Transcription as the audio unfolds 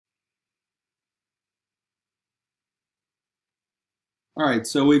All right,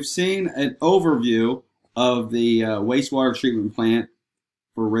 so we've seen an overview of the wastewater treatment plant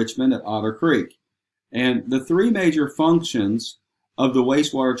for Richmond at Otter Creek. And the three major functions of the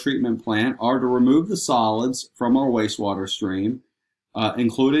wastewater treatment plant are to remove the solids from our wastewater stream,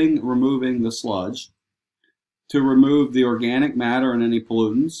 including removing the sludge, to remove the organic matter and any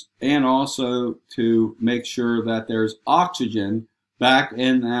pollutants, and also to make sure that there's oxygen back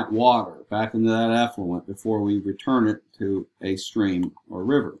in that water, back into that effluent before we return it to a stream or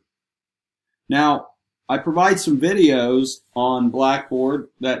river. Now, I provide some videos on Blackboard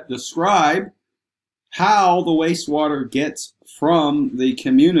that describe how the wastewater gets from the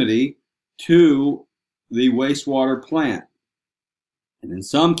community to the wastewater plant. And in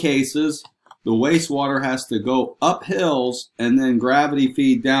some cases, the wastewater has to go up hills and then gravity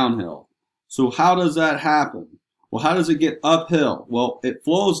feed downhill. So how does that happen? Well, how does it get uphill? Well, it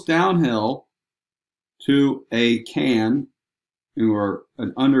flows downhill to a can or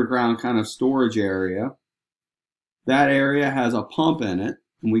an underground kind of storage area. That area has a pump in it,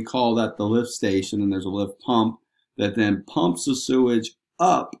 and we call that the lift station, and there's a lift pump that then pumps the sewage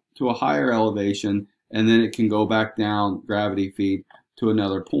up to a higher elevation, and then it can go back down, gravity feed, to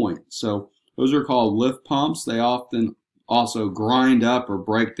another point. So those are called lift pumps. They often also grind up or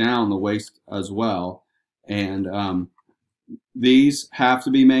break down the waste as well. And these have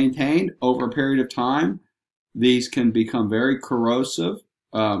to be maintained over a period of time. These can become very corrosive.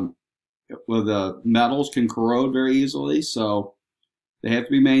 Well, the metals can corrode very easily, so they have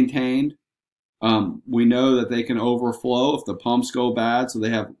to be maintained. We know that they can overflow if the pumps go bad, so they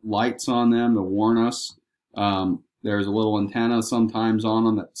have lights on them to warn us. There's a little antenna sometimes on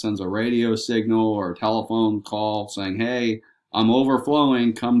them that sends a radio signal or a telephone call saying, hey, I'm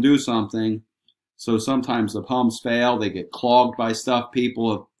overflowing, come do something. So sometimes the pumps fail, they get clogged by stuff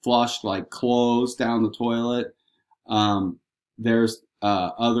people have flushed, like clothes down the toilet. There's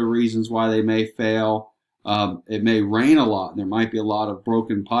other reasons why they may fail. It may rain a lot, and there might be a lot of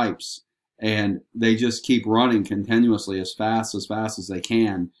broken pipes, and they just keep running continuously as fast as they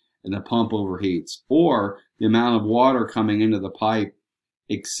can, and the pump overheats. Or the amount of water coming into the pipe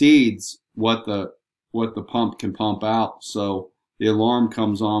exceeds what the pump can pump out, so the alarm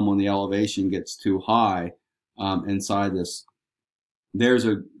comes on when the elevation gets too high inside this. There's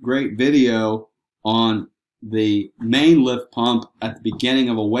a great video on the main lift pump at the beginning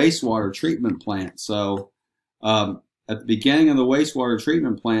of a wastewater treatment plant. So at the beginning of the wastewater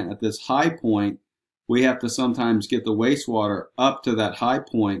treatment plant, at this high point, we have to sometimes get the wastewater up to that high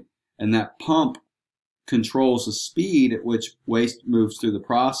point, and that pump controls the speed at which waste moves through the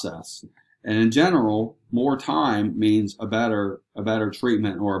process. And in general, more time means a better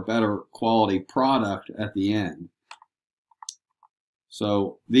treatment or a better quality product at the end.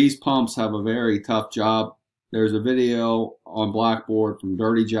 So these pumps have a very tough job. There's a video on Blackboard from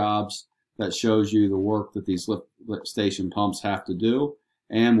Dirty Jobs that shows you the work that these lift station pumps have to do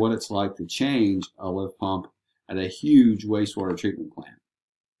and what it's like to change a lift pump at a huge wastewater treatment plant.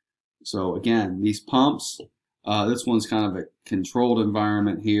 So again, these pumps, this one's kind of a controlled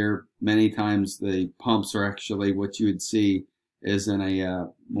environment here. Many times the pumps are actually what you would see is in a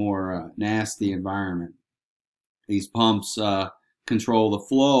more nasty environment. These pumps control the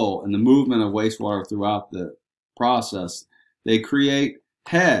flow and the movement of wastewater throughout the process. They create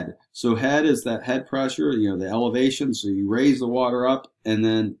head. So head is that head pressure, the elevation. So you raise the water up, and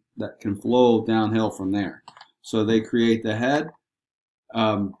then that can flow downhill from there. So they create the head,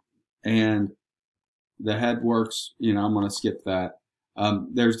 and the head works, I'm going to skip that.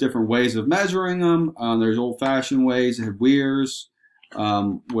 There's different ways of measuring them. There's old-fashioned ways. They have weirs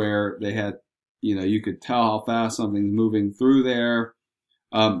where they had, you could tell how fast something's moving through there.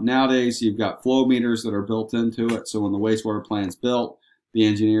 Nowadays, you've got flow meters that are built into it. So when the wastewater plant's built, the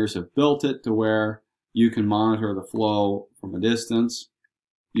engineers have built it to where you can monitor the flow from a distance.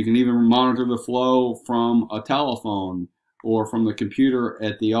 You can even monitor the flow from a telephone or from the computer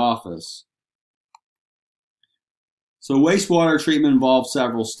at the office. So wastewater treatment involves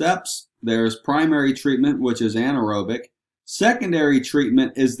several steps. There's primary treatment, which is anaerobic. Secondary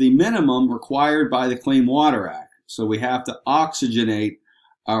treatment is the minimum required by the Clean Water Act. So we have to oxygenate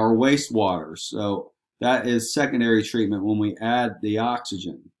our wastewater. So that is secondary treatment when we add the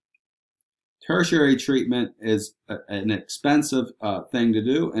oxygen. Tertiary treatment is an expensive thing to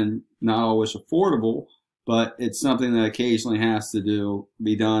do and not always affordable, but it's something that occasionally has to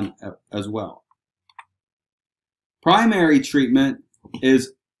be done as well. Primary treatment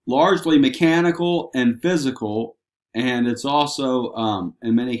is largely mechanical and physical, and it's also,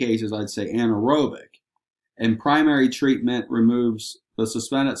 in many cases, I'd say anaerobic. And primary treatment removes the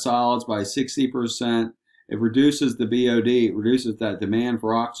suspended solids by 60%. it reduces the BOD, it reduces that demand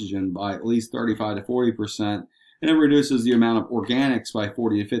for oxygen by at least 35 to 40%, and it reduces the amount of organics by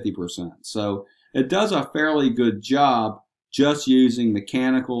 40 to 50%. So it does a fairly good job just using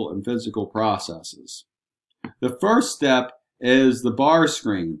mechanical and physical processes. The first step is the bar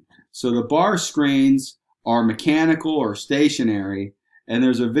screen. So the bar screens are mechanical or stationary, and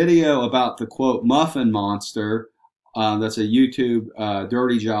there's a video about the quote muffin monster, that's a YouTube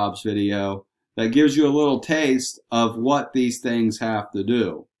Dirty Jobs video, that gives you a little taste of what these things have to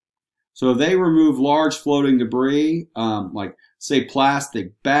do. So they remove large floating debris, like say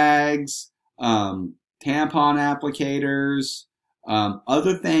plastic bags, tampon applicators,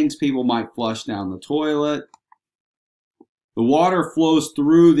 other things people might flush down the toilet. The water flows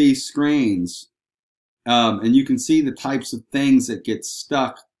through these screens, and you can see the types of things that get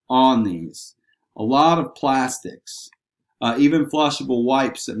stuck on these. A lot of plastics, even flushable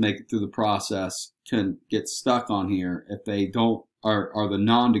wipes that make it through the process can get stuck on here if they don't are the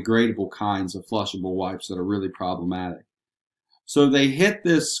non-degradable kinds of flushable wipes that are really problematic. So they hit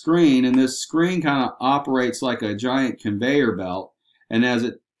this screen, and this screen kind of operates like a giant conveyor belt, and as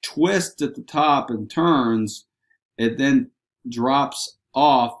it twists at the top and turns, it then drops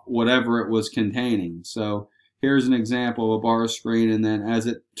off whatever it was containing. So here's an example of a bar screen, and then as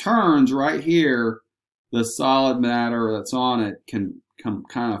it turns right here, the solid matter that's on it can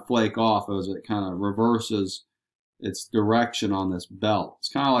kind of flake off as it kind of reverses its direction on this belt. It's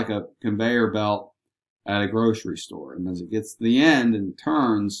kind of like a conveyor belt at a grocery store, and as it gets to the end and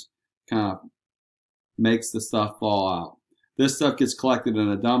turns, kind of makes the stuff fall out. This stuff gets collected in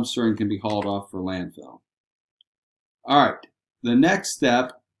a dumpster and can be hauled off for landfill. All right, the next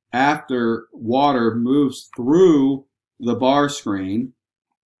step after water moves through the bar screen,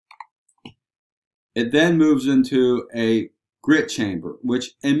 it then moves into a grit chamber,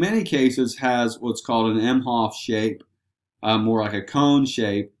 which in many cases has what's called an Emhoff shape, more like a cone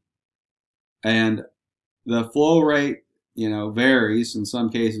shape, and the flow rate, varies. In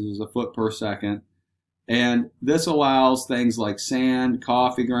some cases, it's a foot per second, and this allows things like sand,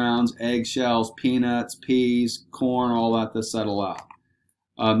 coffee grounds, eggshells, peanuts, peas, corn, all that to settle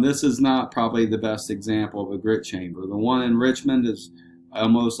out. This is not probably the best example of a grit chamber. The one in Richmond is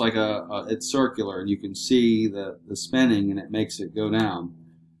almost like it's circular, and you can see the spinning, and it makes it go down.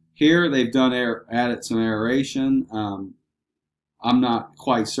 Here they've done added some aeration. I'm not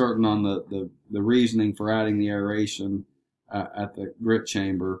quite certain on the reasoning for adding the aeration at the grit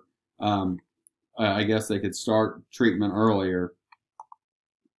chamber. I guess they could start treatment earlier,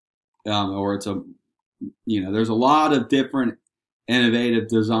 or it's there's a lot of different innovative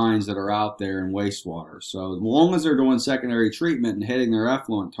designs that are out there in wastewater. So as long as they're doing secondary treatment and hitting their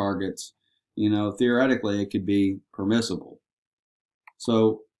effluent targets, theoretically it could be permissible.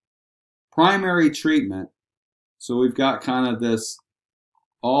 So primary treatment, so we've got kind of this,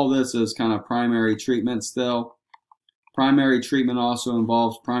 all this is kind of primary treatment still. Primary treatment also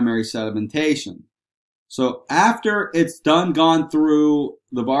involves primary sedimentation. So after it's gone through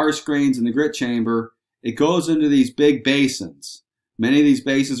the bar screens and the grit chamber, it goes into these big basins. Many of these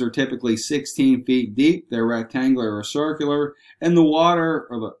basins are typically 16 feet deep. They're rectangular or circular, and the water,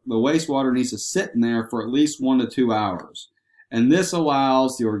 or the wastewater, needs to sit in there for at least 1 to 2 hours. And this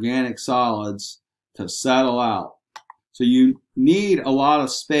allows the organic solids to settle out. So you need a lot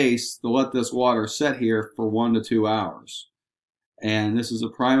of space to let this water sit here for 1 to 2 hours. And this is a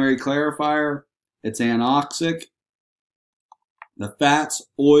primary clarifier. It's anoxic. The fats,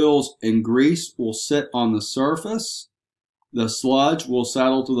 oils, and grease will sit on the surface. The sludge will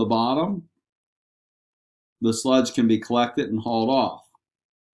settle to the bottom. The sludge can be collected and hauled off.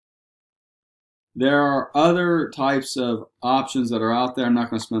 There are other types of options that are out there. I'm not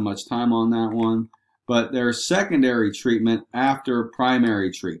going to spend much time on that one. But there's secondary treatment after primary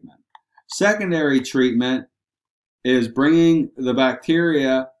treatment. Secondary treatment is bringing the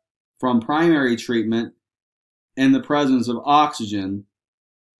bacteria from primary treatment in the presence of oxygen,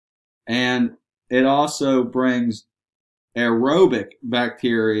 and it also brings aerobic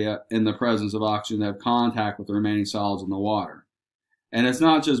bacteria in the presence of oxygen that have contact with the remaining solids in the water. And it's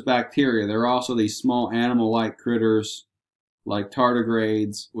not just bacteria. There are also these small animal-like critters like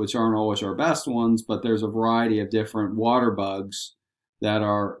tardigrades, which aren't always our best ones, but there's a variety of different water bugs that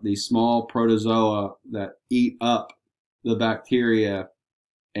are these small protozoa that eat up the bacteria,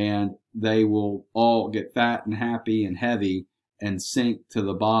 and they will all get fat and happy and heavy and sink to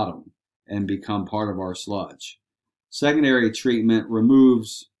the bottom and become part of our sludge. Secondary treatment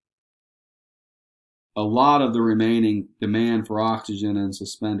removes a lot of the remaining demand for oxygen and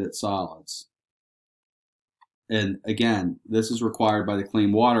suspended solids. And again, this is required by the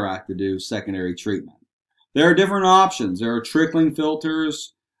Clean Water Act to do secondary treatment. There are different options. There are trickling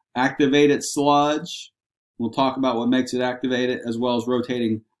filters, activated sludge. We'll talk about what makes it activated, as well as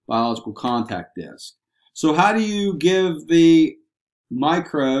rotating biological contact disc. So how do you give the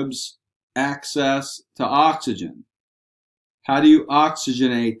microbes access to oxygen? How do you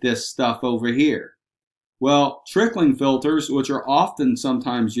oxygenate this stuff over here? Well, trickling filters, which are often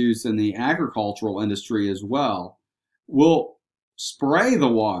sometimes used in the agricultural industry as well, will spray the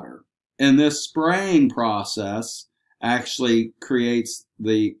water. And this spraying process actually creates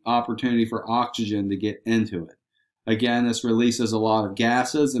the opportunity for oxygen to get into it. Again, this releases a lot of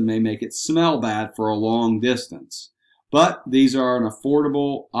gases and may make it smell bad for a long distance. But these are an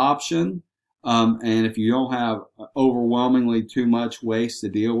affordable option. And if you don't have overwhelmingly too much waste to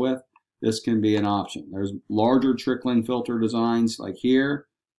deal with, this can be an option. There's larger trickling filter designs like here.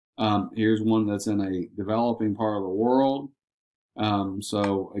 Here's one that's in a developing part of the world.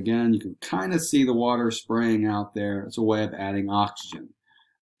 So again, you can kind of see the water spraying out there. It's a way of adding oxygen.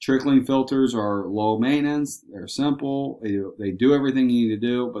 Trickling filters are low maintenance. They're simple. They do everything you need to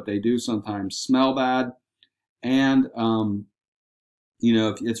do, but they do sometimes smell bad. And, you know,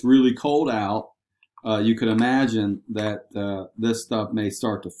 if it's really cold out, you could imagine that this stuff may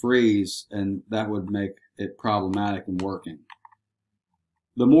start to freeze, and that would make it problematic in working.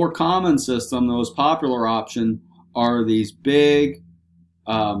 The more common system, the most popular option, are these big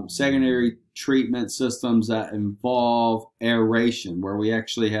secondary treatment systems that involve aeration, where we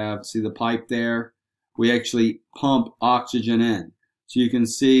actually have, see the pipe there? We actually pump oxygen in. So you can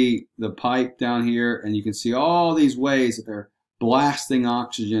see the pipe down here, and you can see all these ways that they're blasting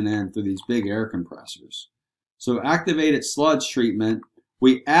oxygen in through these big air compressors. So activated sludge treatment,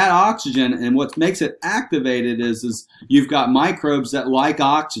 we add oxygen, and what makes it activated is you've got microbes that like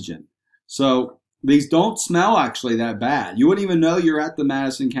oxygen. So these don't smell actually that bad. You wouldn't even know you're at the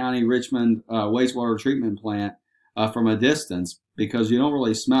Madison County Richmond wastewater treatment plant from a distance, because you don't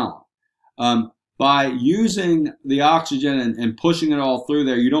really smell it. By using the oxygen and pushing it all through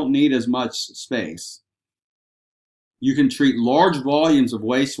there, you don't need as much space. You can treat large volumes of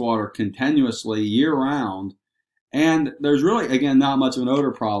wastewater continuously year-round, and there's really, again, not much of an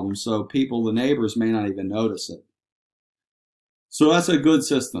odor problem, so people, the neighbors, may not even notice it. So that's a good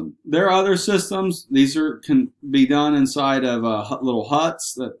system. There are other systems. These can be done inside of little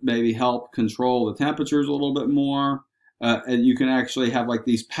huts that maybe help control the temperatures a little bit more. And you can actually have like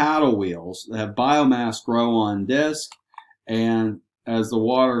these paddle wheels that have biomass grow on disc. And as the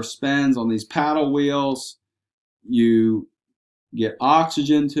water spins on these paddle wheels, you get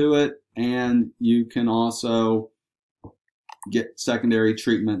oxygen to it, and you can also get secondary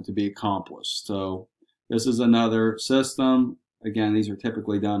treatment to be accomplished. So this is another system. Again, these are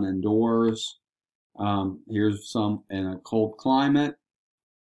typically done indoors. Here's some in a cold climate.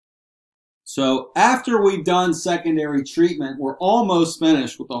 So after we've done secondary treatment, we're almost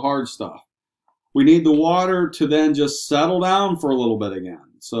finished with the hard stuff. We need the water to then just settle down for a little bit again.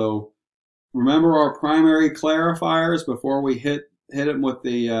 So remember our primary clarifiers before we hit them with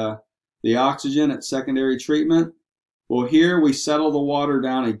the oxygen at secondary treatment? Well, here we settle the water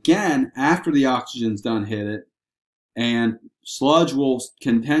down again after the oxygen's done hit it, and sludge will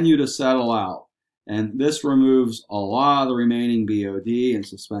continue to settle out. And this removes a lot of the remaining BOD and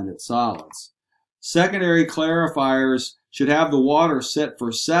suspended solids. Secondary clarifiers should have the water sit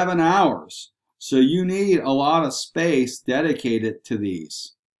for 7 hours. So you need a lot of space dedicated to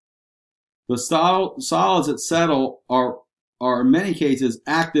these. The solids that settle are in many cases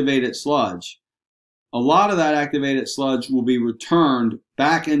activated sludge. A lot of that activated sludge will be returned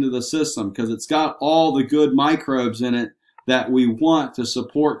back into the system because it's got all the good microbes in it that we want to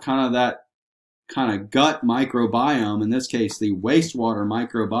support kind of that kind of gut microbiome, in this case the wastewater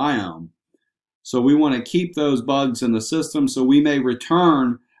microbiome. So we want to keep those bugs in the system, so we may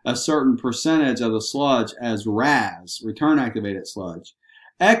return a certain percentage of the sludge as RAS, return activated sludge.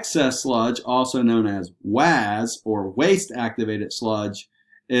 Excess sludge, also known as WAS, or waste activated sludge,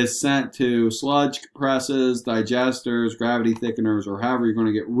 is sent to sludge presses, digesters, gravity thickeners, or however you're going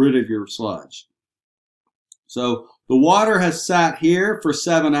to get rid of your sludge. So the water has sat here for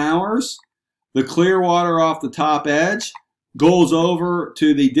 7 hours. The clear water off the top edge goes over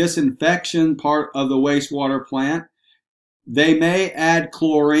to the disinfection part of the wastewater plant. They may add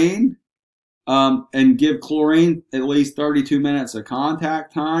chlorine and give chlorine at least 32 minutes of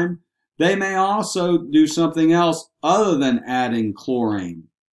contact time. They may also do something else other than adding chlorine.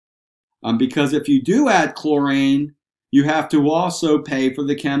 Because if you do add chlorine, you have to also pay for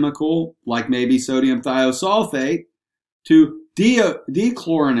the chemical, like maybe sodium thiosulfate, to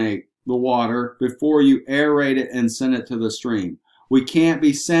dechlorinate the water before you aerate it and send it to the stream. we can't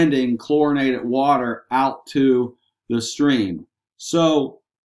be sending chlorinated water out to the stream. So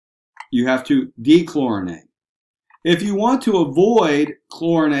you have to dechlorinate. If you want to avoid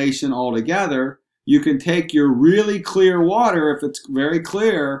chlorination altogether, you can take your really clear water, if it's very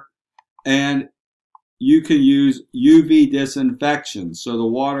clear, and you can use UV disinfection. So the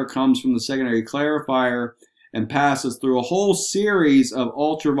water comes from the secondary clarifier and passes through a whole series of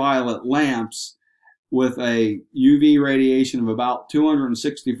ultraviolet lamps with a UV radiation of about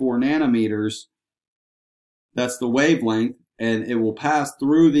 264 nanometers. That's the wavelength, and it will pass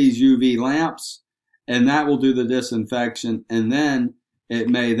through these UV lamps, and that will do the disinfection, and then it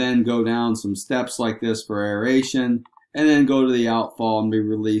may then go down some steps like this for aeration, and then go to the outfall and be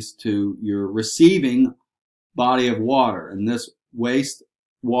released to your receiving body of water. And this waste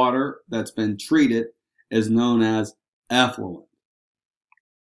water that's been treated is known as effluent.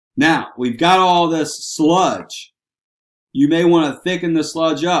 Now, we've got all this sludge. You may want to thicken the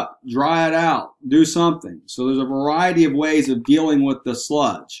sludge up, dry it out, do something. So there's a variety of ways of dealing with the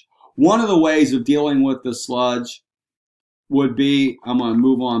sludge. One of the ways of dealing with the sludge would be, I'm going to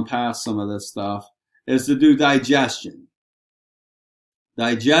move on past some of this stuff, is to do digestion.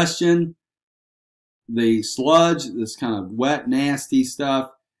 Digestion, the sludge, this kind of wet, nasty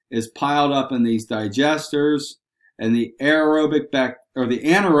stuff, is piled up in these digesters, and the anaerobic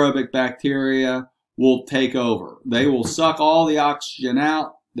bacteria will take over. They will suck all the oxygen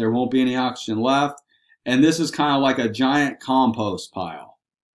out. There won't be any oxygen left. And this is kind of like a giant compost pile.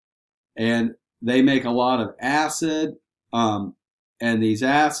 And they make a lot of acid, and these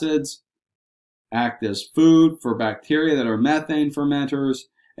acids act as food for bacteria that are methane fermenters,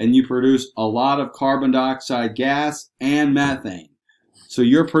 and you produce a lot of carbon dioxide gas and methane. So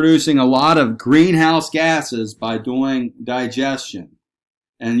you're producing a lot of greenhouse gases by doing digestion.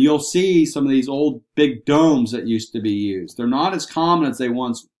 And you'll see some of these old big domes that used to be used. They're not as common as they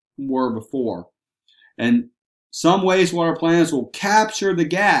once were before. And some wastewater plants will capture the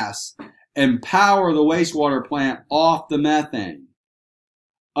gas and power the wastewater plant off the methane.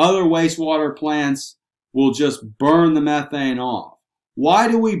 Other wastewater plants will just burn the methane off. Why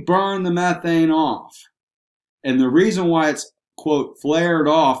do we burn the methane off? And the reason why it's, quote, flared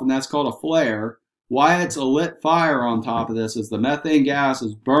off, and that's called a flare, why it's a lit fire on top of this is the methane gas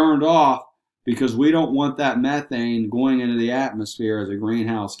is burned off because we don't want that methane going into the atmosphere as a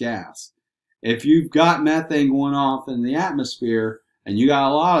greenhouse gas. If you've got methane going off in the atmosphere and you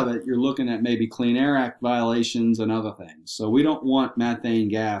got a lot of it, you're looking at maybe Clean Air Act violations and other things. So we don't want methane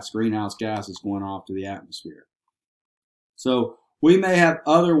gas, greenhouse gases going off to the atmosphere. So we may have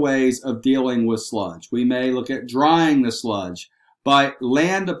other ways of dealing with sludge. We may look at drying the sludge by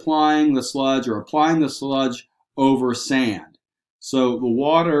land applying the sludge or applying the sludge over sand. So the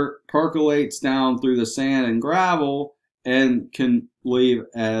water percolates down through the sand and gravel and can leave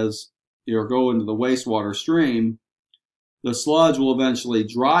as you go into the wastewater stream. The sludge will eventually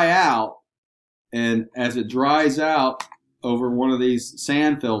dry out, and as it dries out over one of these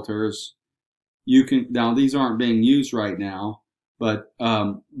sand filters, you can, now these aren't being used right now, but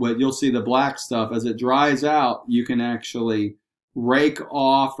you'll see the black stuff, as it dries out, you can actually rake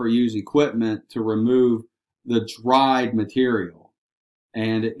off or use equipment to remove the dried material.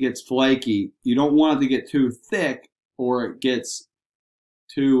 And it gets flaky. You don't want it to get too thick, or it gets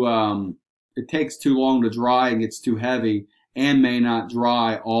too, it takes too long to dry and gets too heavy and may not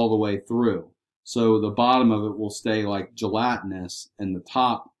dry all the way through. So the bottom of it will stay like gelatinous and the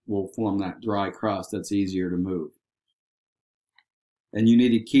top will form that dry crust that's easier to move. And you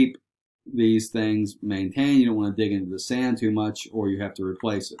need to keep these things maintained. You don't want to dig into the sand too much or you have to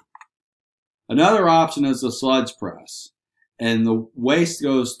replace it. Another option is the sludge press. And the waste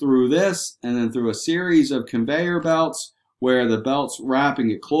goes through this and then through a series of conveyor belts where the belts wrapping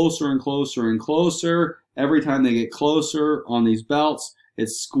it closer and closer and closer. Every time they get closer on these belts, it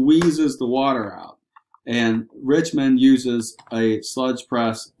squeezes the water out. And Richmond uses a sludge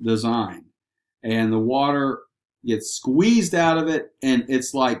press design. And the water gets squeezed out of it, and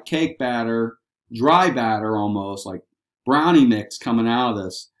it's like cake batter, dry batter almost, like brownie mix coming out of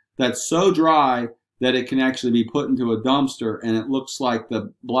this. That's so dry that it can actually be put into a dumpster, and it looks like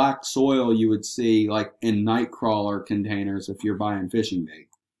the black soil you would see like in nightcrawler containers if you're buying fishing bait.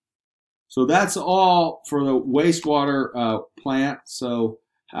 So that's all for the wastewater plant. So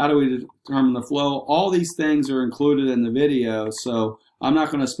how do we determine the flow? All these things are included in the video, so I'm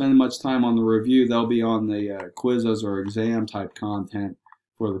not going to spend much time on the review. They'll be on the quizzes or exam type content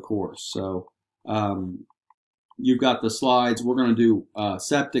for the course. So you've got the slides. We're going to do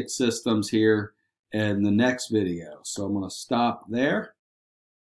septic systems here in the next video. So I'm going to stop there.